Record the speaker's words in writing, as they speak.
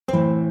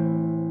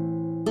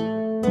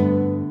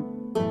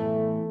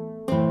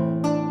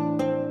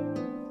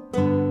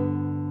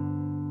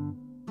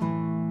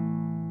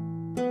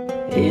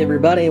Hey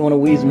everybody, one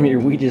of Weezem here.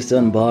 We just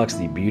unboxed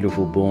the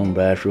beautiful Bone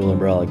Bash Roller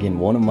Brawl. Again,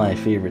 one of my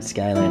favorite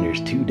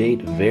Skylanders to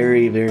date.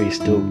 Very, very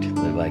stoked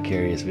that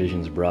Vicarious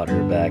Visions brought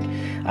her back.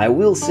 I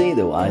will say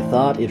though, I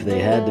thought if they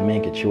had to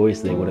make a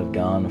choice, they would have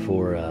gone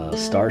for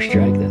Star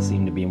Strike. That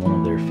seemed to be one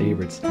of their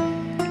favorites.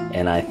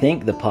 And I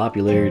think the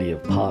popularity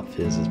of Pop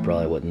Fizz is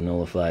probably what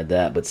nullified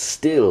that. But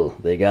still,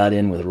 they got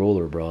in with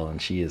Roller Brawl,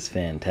 and she is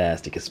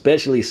fantastic,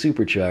 especially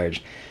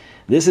Supercharged.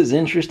 This is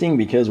interesting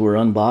because we're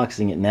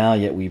unboxing it now,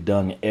 yet we've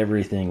done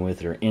everything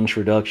with her.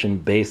 Introduction,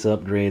 base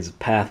upgrades,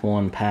 Path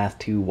 1, Path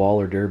 2,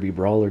 Waller Derby,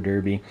 Brawler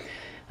Derby.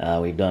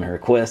 We've done her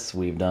quests,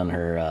 we've done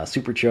her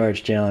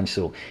Supercharged challenge,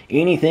 so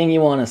anything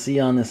you want to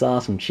see on this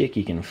awesome chick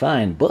you can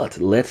find. But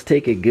let's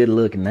take a good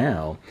look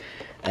now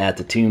at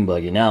the Tomb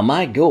Buggy. Now,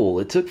 my goal,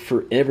 it took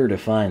forever to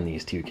find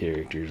these two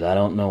characters. I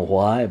don't know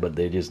why, but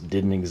they just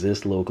didn't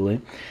exist locally.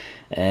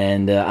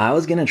 And I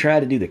was going to try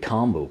to do the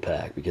combo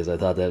pack because I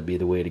thought that would be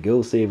the way to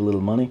go, save a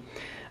little money.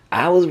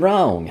 I was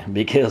wrong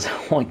because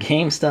what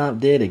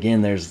GameStop did,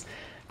 again, there's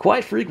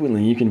quite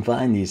frequently you can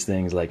find these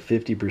things like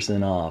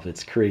 50% off.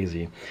 It's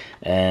crazy.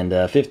 And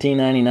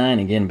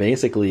 $15.99, again,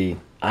 basically,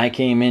 I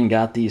came in,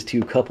 got these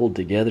two coupled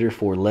together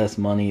for less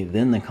money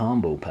than the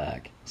combo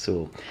pack.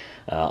 So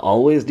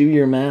always do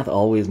your math,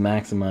 always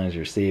maximize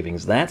your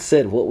savings. That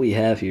said, what we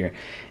have here,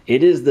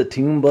 it is the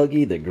Tomb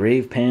Buggy, the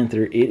Grave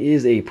Panther. It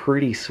is a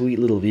pretty sweet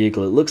little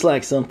vehicle. It looks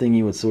like something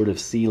you would sort of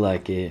see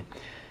like a...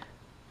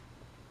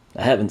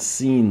 I haven't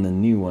seen the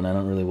new one, I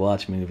don't really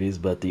watch movies,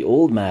 but the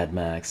old Mad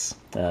Max,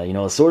 you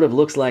know, it sort of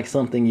looks like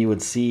something you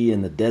would see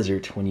in the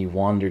desert when you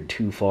wandered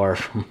too far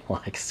from,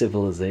 like,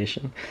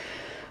 civilization.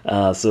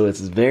 So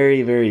it's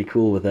very, very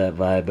cool with that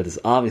vibe, but it's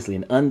obviously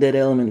an undead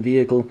element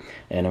vehicle,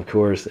 and of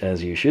course,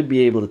 as you should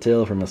be able to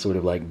tell from a sort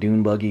of like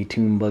Tomb Buggy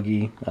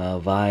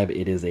vibe,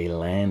 it is a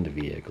land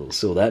vehicle.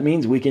 So that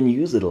means we can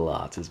use it a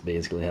lot, is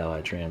basically how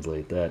I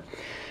translate that.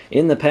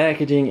 In the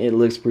packaging, it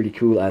looks pretty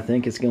cool. I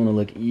think it's going to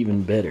look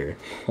even better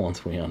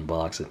once we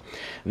unbox it.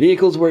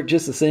 Vehicles work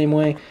just the same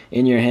way.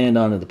 In your hand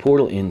onto the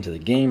portal, into the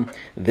game.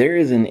 There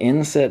is an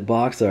inset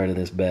box art of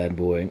this bad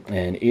boy,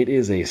 and it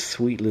is a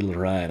sweet little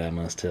ride, I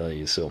must tell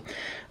you. So,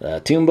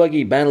 Tomb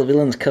Buggy, Battle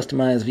Villains,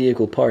 customized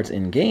vehicle parts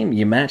in-game.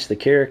 You match the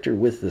character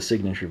with the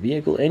signature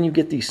vehicle, and you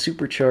get the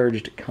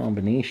supercharged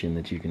combination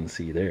that you can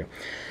see there.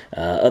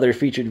 Other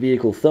featured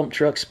vehicle, Thump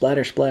Truck,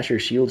 Splatter Splasher,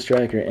 Shield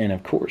Striker, and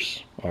of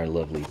course, our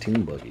lovely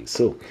Tomb Buggy.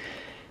 So,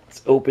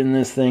 let's open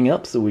this thing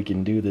up so we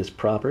can do this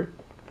proper.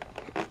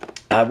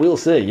 I will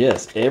say,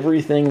 yes,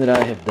 everything that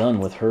I have done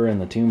with her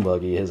and the Tomb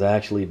Buggy has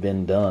actually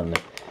been done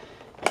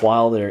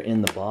while they're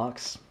in the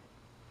box.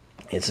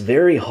 It's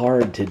very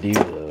hard to do,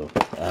 though,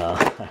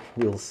 I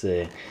will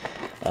say.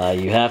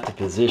 You have to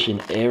position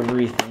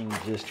everything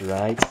just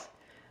right.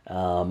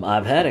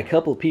 I've had a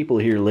couple people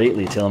here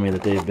lately tell me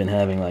that they've been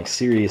having like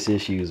serious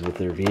issues with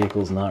their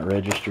vehicles not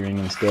registering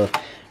and stuff.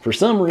 For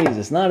some reason,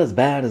 it's not as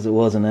bad as it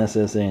was in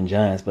SSA and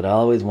Giants, but I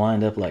always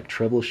wind up like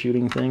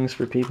troubleshooting things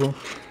for people.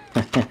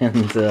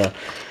 And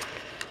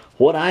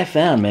what I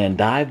found, man,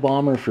 Dive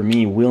Bomber for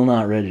me will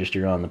not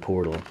register on the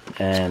portal.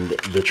 And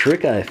the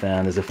trick I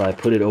found is if I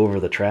put it over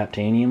the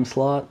Traptanium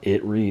slot,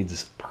 it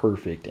reads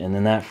perfect. And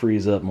then that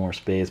frees up more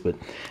space. But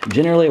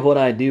generally what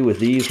I do with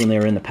these when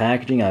they're in the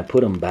packaging, I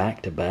put them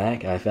back to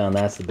back. I found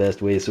that's the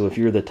best way. So if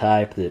you're the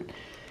type that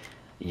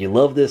you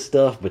love this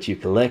stuff, but you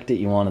collect it,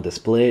 you want to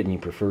display it, and you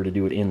prefer to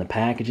do it in the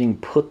packaging,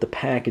 put the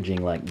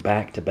packaging like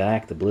back to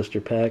back, the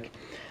blister pack.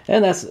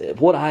 And that's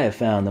what I have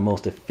found the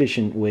most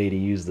efficient way to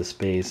use the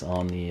space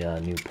on the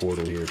new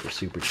portal here for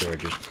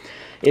Superchargers.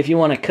 If you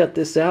want to cut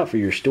this out for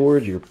your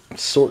storage, your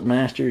Sort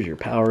Masters, your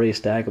Power Race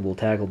stackable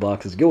tackle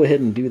boxes, go ahead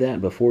and do that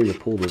before you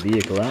pull the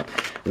vehicle out.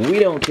 We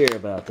don't care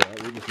about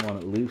that. We just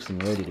want it loose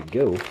and ready to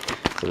go.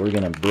 So we're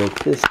going to break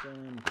this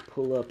down,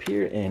 pull up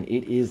here, and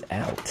it is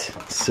out.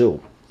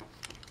 So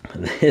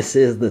this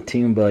is the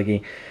Tomb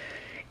Buggy.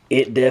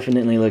 It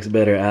definitely looks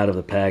better out of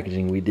the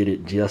packaging. We did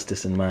it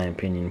justice, in my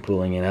opinion,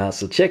 pulling it out.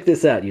 So check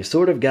this out. You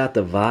sort of got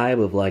the vibe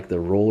of like the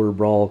Roller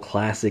Brawl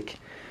classic,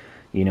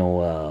 you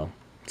know,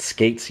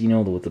 skates, you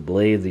know, with the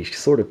blades. You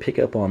sort of pick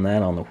up on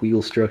that on the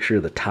wheel structure.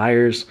 The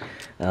tires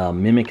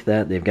mimic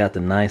that. They've got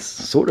the nice,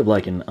 sort of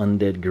like an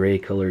undead gray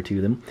color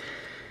to them.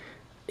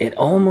 It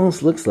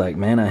almost looks like,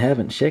 man, I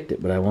haven't checked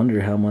it, but I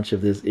wonder how much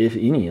of this, if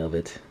any of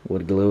it,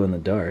 would glow in the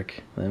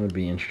dark. That would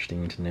be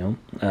interesting to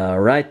know.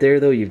 Right there,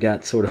 though, you've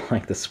got sort of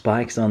like the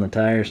spikes on the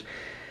tires.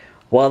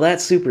 While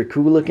that's super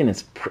cool looking,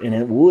 and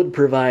it would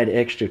provide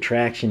extra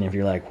traction if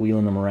you're like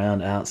wheeling them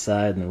around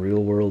outside in the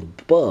real world,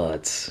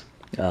 but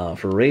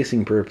for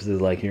racing purposes,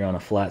 like here on a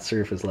flat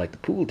surface like the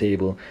pool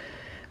table,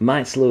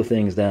 might slow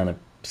things down a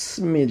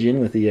smidgen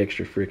with the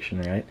extra friction,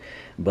 right?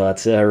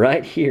 But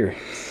right here,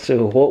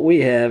 so what we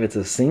have, it's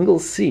a single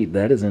seat.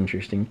 That is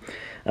interesting.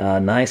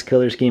 Nice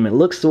color scheme. It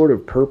looks sort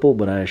of purple,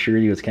 but I assure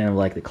you it's kind of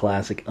like the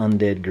classic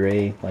undead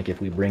gray. Like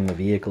if we bring the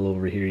vehicle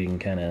over here, you can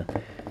kind of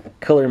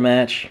color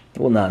match.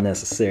 Well, not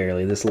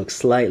necessarily. This looks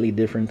slightly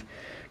different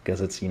because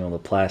it's, you know, the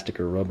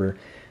plastic or rubber.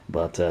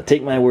 But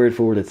take my word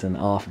for it, it's an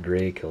off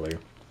gray color.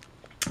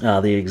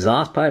 The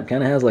exhaust pipe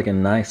kind of has like a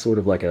nice sort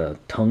of like a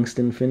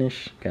tungsten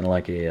finish, kind of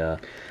like a,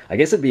 I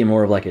guess it'd be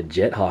more of like a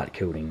jet hot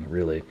coating,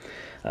 really.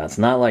 It's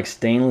not like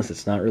stainless,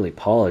 it's not really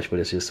polished, but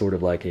it's just sort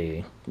of like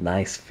a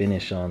nice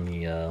finish on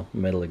the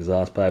metal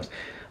exhaust pipes.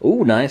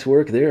 Ooh, nice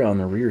work there on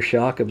the rear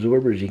shock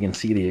absorbers. You can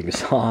see the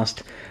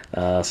exhaust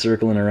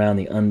circling around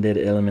the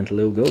Undead Element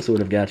logo,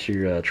 sort of got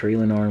your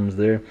trailing arms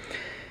there.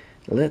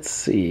 Let's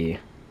see.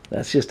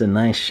 That's just a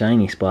nice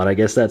shiny spot. I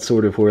guess that's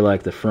sort of where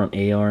like the front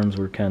A-arms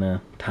were kind of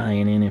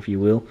tying in, if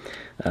you will.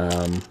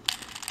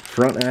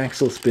 Front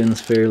axle spins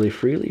fairly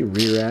freely.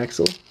 Rear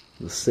axle,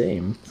 the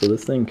same. So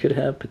this thing could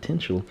have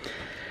potential.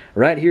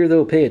 Right here,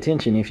 though, pay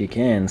attention if you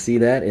can. See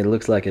that? It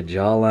looks like a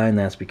jawline.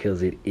 That's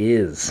because it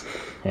is.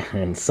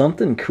 And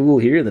something cool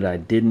here that I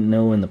didn't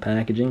know in the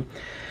packaging.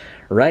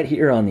 Right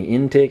here on the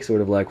intake,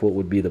 sort of like what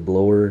would be the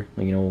blower,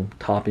 you know,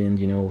 top end,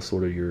 you know,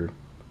 sort of your...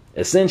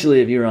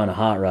 Essentially, if you're on a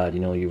hot rod, you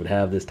know, you would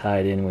have this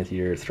tied in with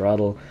your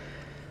throttle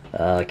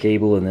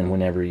cable, and then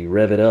whenever you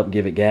rev it up,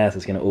 give it gas,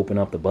 it's going to open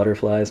up the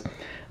butterflies.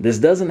 This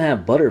doesn't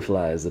have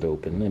butterflies that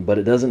open, but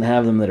it doesn't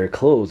have them that are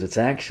closed. It's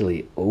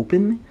actually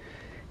open,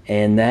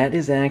 and that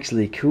is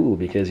actually cool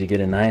because you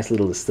get a nice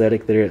little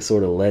aesthetic there. It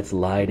sort of lets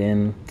light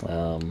in.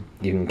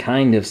 You can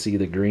kind of see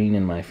the green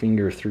in my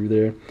finger through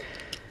there.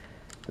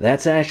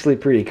 That's actually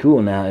pretty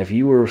cool. Now, if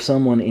you were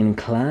someone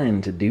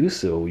inclined to do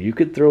so, you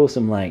could throw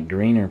some like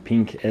green or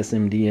pink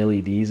SMD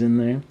LEDs in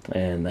there,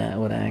 and that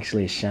would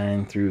actually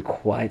shine through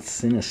quite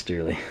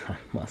sinisterly, I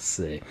must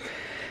say.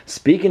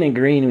 Speaking of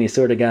green, we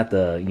sort of got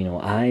the, you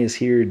know, eyes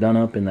here done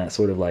up in that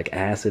sort of like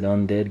acid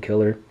undead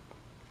color.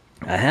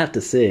 I have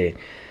to say,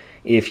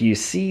 if you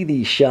see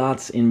the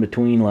shots in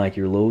between like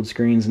your load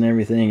screens and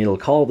everything, it'll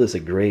call this a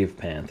grave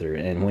panther.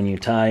 And when you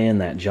tie in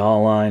that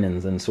jawline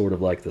and then sort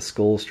of like the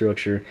skull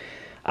structure,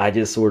 I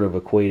just sort of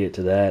equate it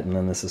to that, and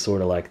then this is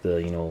sort of like the,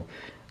 you know,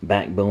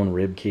 backbone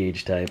rib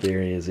cage type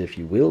areas, if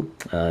you will.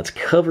 It's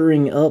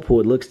covering up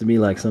what looks to be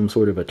like some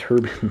sort of a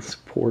turbine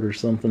support or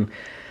something.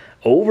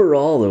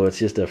 Overall, though, it's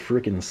just a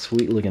freaking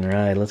sweet looking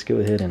ride. Let's go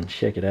ahead and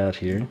check it out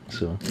here.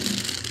 So,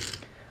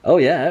 oh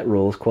yeah, it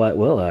rolls quite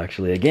well,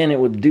 actually. Again, it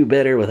would do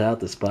better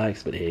without the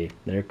spikes, but hey,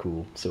 they're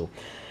cool. So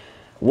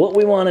what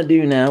we want to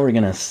do now, we're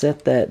going to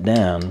set that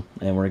down,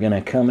 and we're going to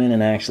come in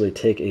and actually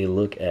take a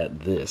look at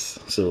this.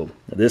 So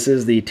this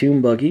is the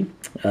Tomb Buggy.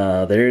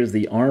 There's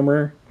the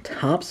armor,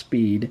 top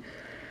speed,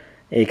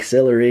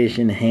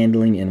 acceleration,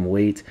 handling, and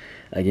weight.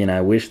 Again,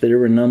 I wish there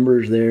were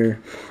numbers there.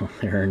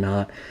 There are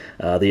not.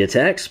 The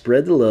attack,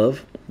 spread the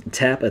love.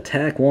 Tap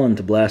attack 1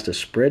 to blast a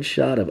spread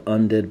shot of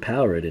undead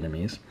power at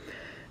enemies.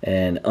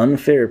 And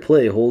unfair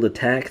play, hold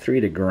attack 3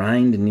 to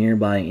grind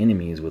nearby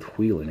enemies with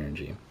wheel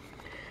energy.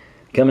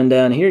 Coming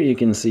down here, you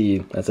can see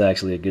that's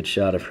actually a good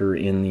shot of her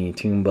in the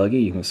Tomb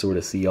Buggy. You can sort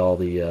of see all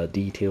the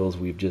details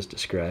we've just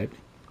described.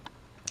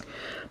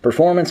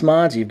 Performance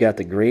mods, you've got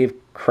the Grave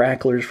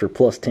Cracklers for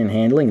plus 10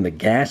 handling, the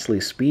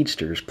Ghastly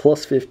Speedsters,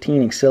 plus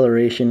 15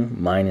 acceleration,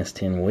 minus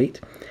 10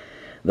 weight.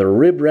 The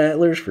Rib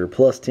Rattlers for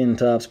plus 10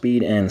 top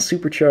speed, and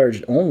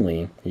supercharged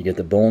only, you get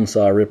the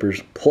Bonesaw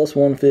Rippers, plus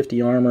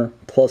 150 armor,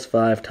 plus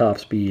 5 top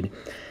speed,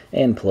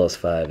 and plus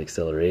 5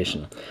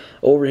 acceleration.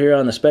 Over here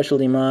on the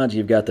specialty mods,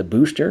 you've got the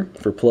Booster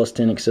for plus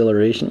 10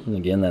 acceleration. And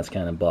again, that's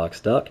kind of box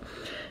stock.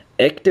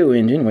 Ecto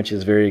Engine, which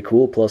is very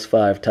cool, plus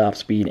 5 top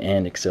speed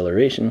and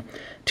acceleration.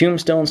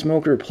 Tombstone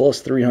Smoker,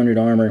 plus 300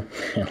 armor.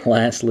 And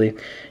lastly,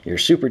 your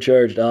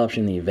supercharged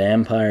option, the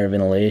Vampire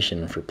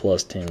Ventilation for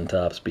plus 10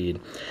 top speed.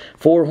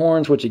 4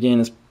 horns, which again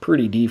is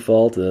pretty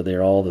default.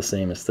 They're all the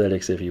same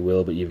aesthetics, if you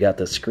will. But you've got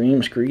the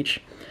Scream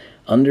Screech,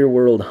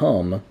 Underworld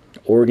Hum,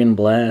 Organ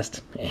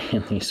Blast,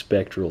 and the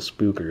Spectral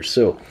Spooker.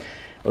 So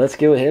let's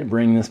go ahead,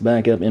 bring this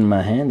back up in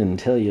my hand and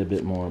tell you a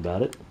bit more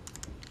about it.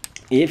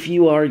 If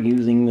you are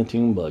using the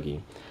Tomb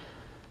Buggy,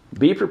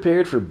 be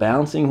prepared for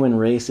bouncing when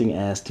racing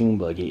as Tomb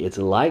Buggy. It's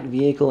a light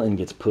vehicle and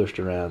gets pushed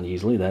around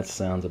easily. That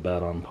sounds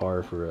about on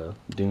par for a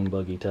Doom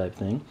Buggy type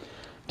thing.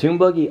 Tomb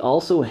Buggy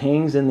also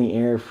hangs in the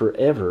air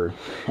forever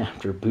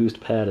after boost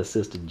pad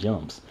assisted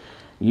jumps.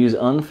 Use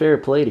unfair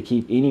play to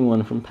keep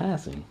anyone from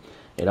passing.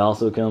 It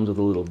also comes with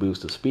a little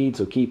boost of speed,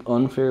 so keep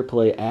unfair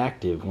play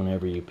active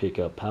whenever you pick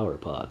up power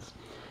pods.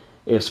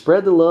 If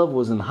Spread the Love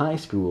was in high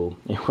school,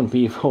 it would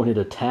be voted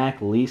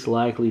attack least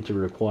likely to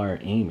require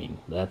aiming.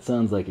 That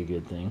sounds like a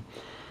good thing.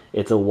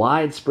 It's a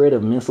wide spread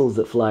of missiles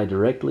that fly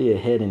directly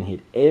ahead and hit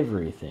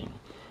everything.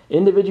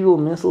 Individual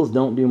missiles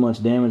don't do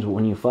much damage, but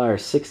when you fire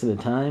 6 at a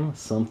time,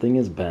 something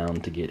is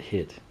bound to get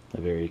hit.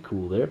 Very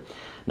cool there.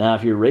 Now,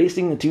 if you're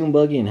racing the Tomb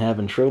Buggy and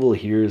having trouble,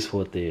 here's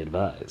what they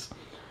advise.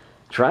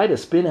 Try to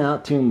spin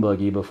out Tomb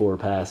Buggy before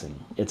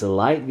passing. It's a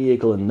light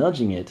vehicle and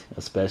nudging it,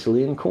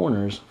 especially in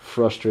corners,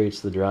 frustrates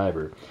the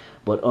driver.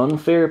 But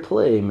unfair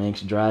play makes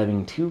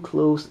driving too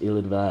close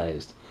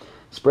ill-advised.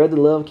 Spread the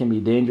Love can be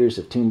dangerous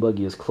if Tomb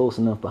Buggy is close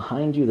enough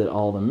behind you that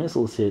all the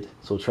missiles hit,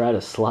 so try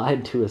to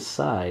slide to a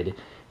side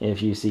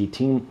if you see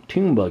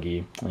Tomb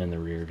Buggy in the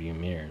rearview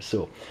mirror.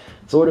 So,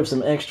 sort of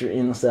some extra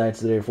insights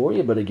there for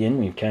you, but again,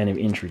 we've kind of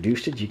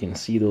introduced it. You can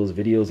see those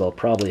videos. I'll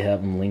probably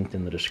have them linked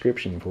in the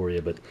description for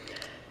you, but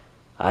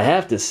I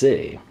have to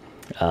say,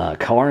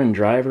 car and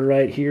driver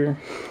right here,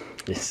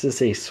 this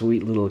is a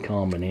sweet little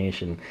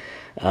combination.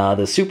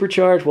 The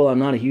supercharged, well, I'm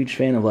not a huge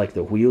fan of like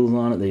the wheels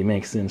on it. They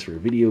make sense for a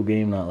video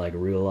game, not like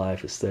real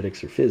life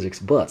aesthetics or physics,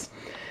 but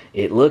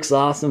it looks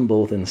awesome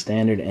both in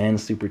standard and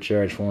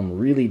supercharged form.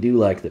 Really do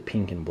like the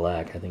pink and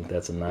black. I think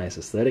that's a nice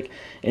aesthetic.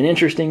 And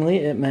interestingly,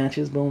 it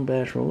matches Bone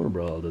Bash Roller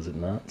Brawl, does it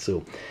not?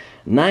 So,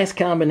 nice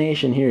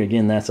combination here.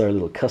 Again, that's our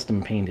little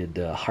custom painted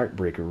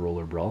Heartbreaker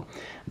Roller Brawl.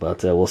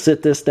 But we'll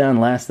sit this down.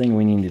 Last thing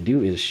we need to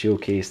do is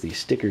showcase the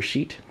sticker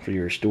sheet for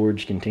your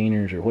storage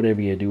containers or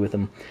whatever you do with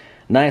them.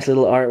 Nice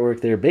little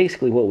artwork there.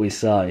 Basically what we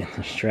saw in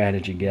the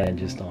strategy guide,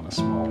 just on a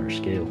smaller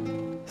scale.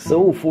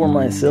 So for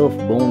myself,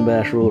 Bone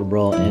Bash Roller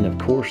Brawl, and of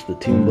course the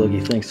Tomb Buggy,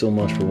 thanks so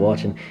much for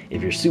watching.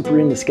 If you're super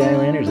into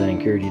Skylanders, I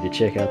encourage you to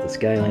check out the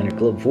Skylander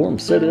Club forum.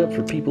 Set it up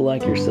for people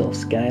like yourself.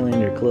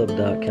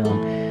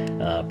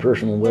 SkylanderClub.com,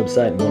 personal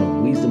website,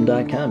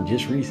 oneofwisdom.com.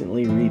 Just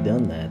recently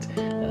redone that.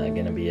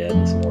 Going to be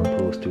adding some more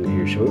posts to it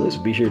here shortly,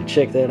 so be sure to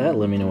check that out.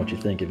 Let me know what you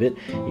think of it.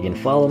 You can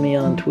follow me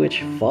on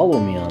Twitch, follow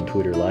me on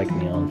Twitter, like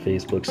me on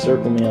Facebook,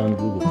 circle me on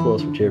Google+,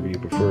 whichever you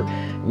prefer.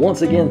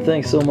 Once again,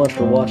 thanks so much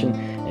for watching,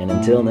 and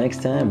until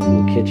next time, we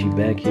will catch you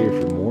back here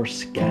for more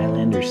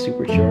Skylanders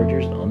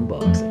SuperChargers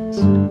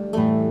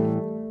unboxings.